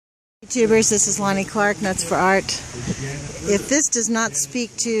YouTubers, this is Lonnie Clark, Nuts for Art. If this does not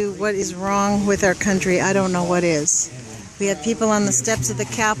speak to what is wrong with our country, I don't know what is. We have people on the steps of the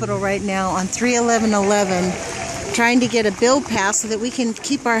Capitol right now on 3/11/11 trying to get a bill passed so that we can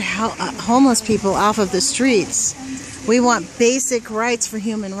keep our homeless people off of the streets. We want basic rights for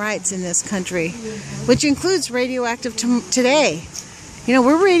human rights in this country, which includes radioactive today. You know,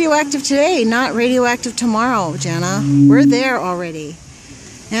 we're radioactive today, not radioactive tomorrow, Jenna. We're there already.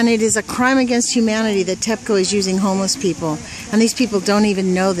 And it is a crime against humanity that Tepco is using homeless people. And these people don't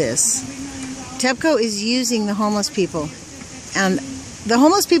even know this. Tepco is using the homeless people. And the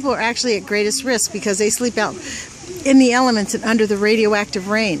homeless people are actually at greatest risk because they sleep out in the elements and under the radioactive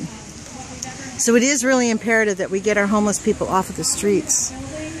rain. So it is really imperative that we get our homeless people off of the streets.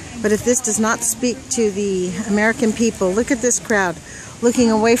 But if this does not speak to the American people, look at this crowd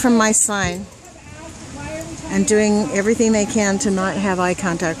looking away from my sign and doing everything they can to not have eye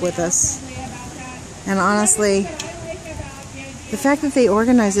contact with us. And honestly, the fact that they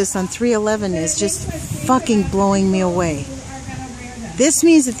organize this on 3/11 is just fucking blowing me away. This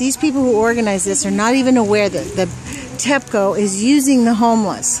means that these people who organize this are not even aware that the Tepco is using the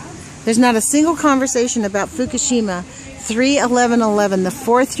homeless. There's not a single conversation about Fukushima, 3/11/11, the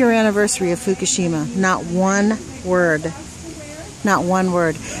 4th year anniversary of Fukushima. Not one word. Not one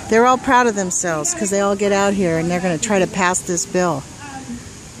word. They're all proud of themselves because they all get out here and they're going to try to pass this bill.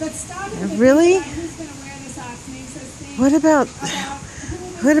 Really? What about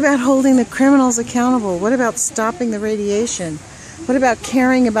holding the criminals accountable? What about stopping the radiation? What about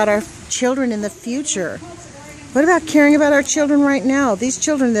caring about our children in the future? What about caring about our children right now? These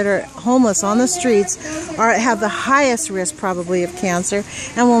children that are homeless on the streets have the highest risk probably of cancer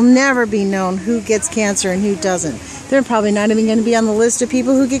and will never be known who gets cancer and who doesn't. They're probably not even going to be on the list of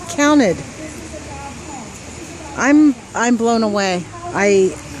people who get counted. I'm blown away.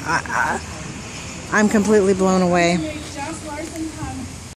 I'm completely blown away.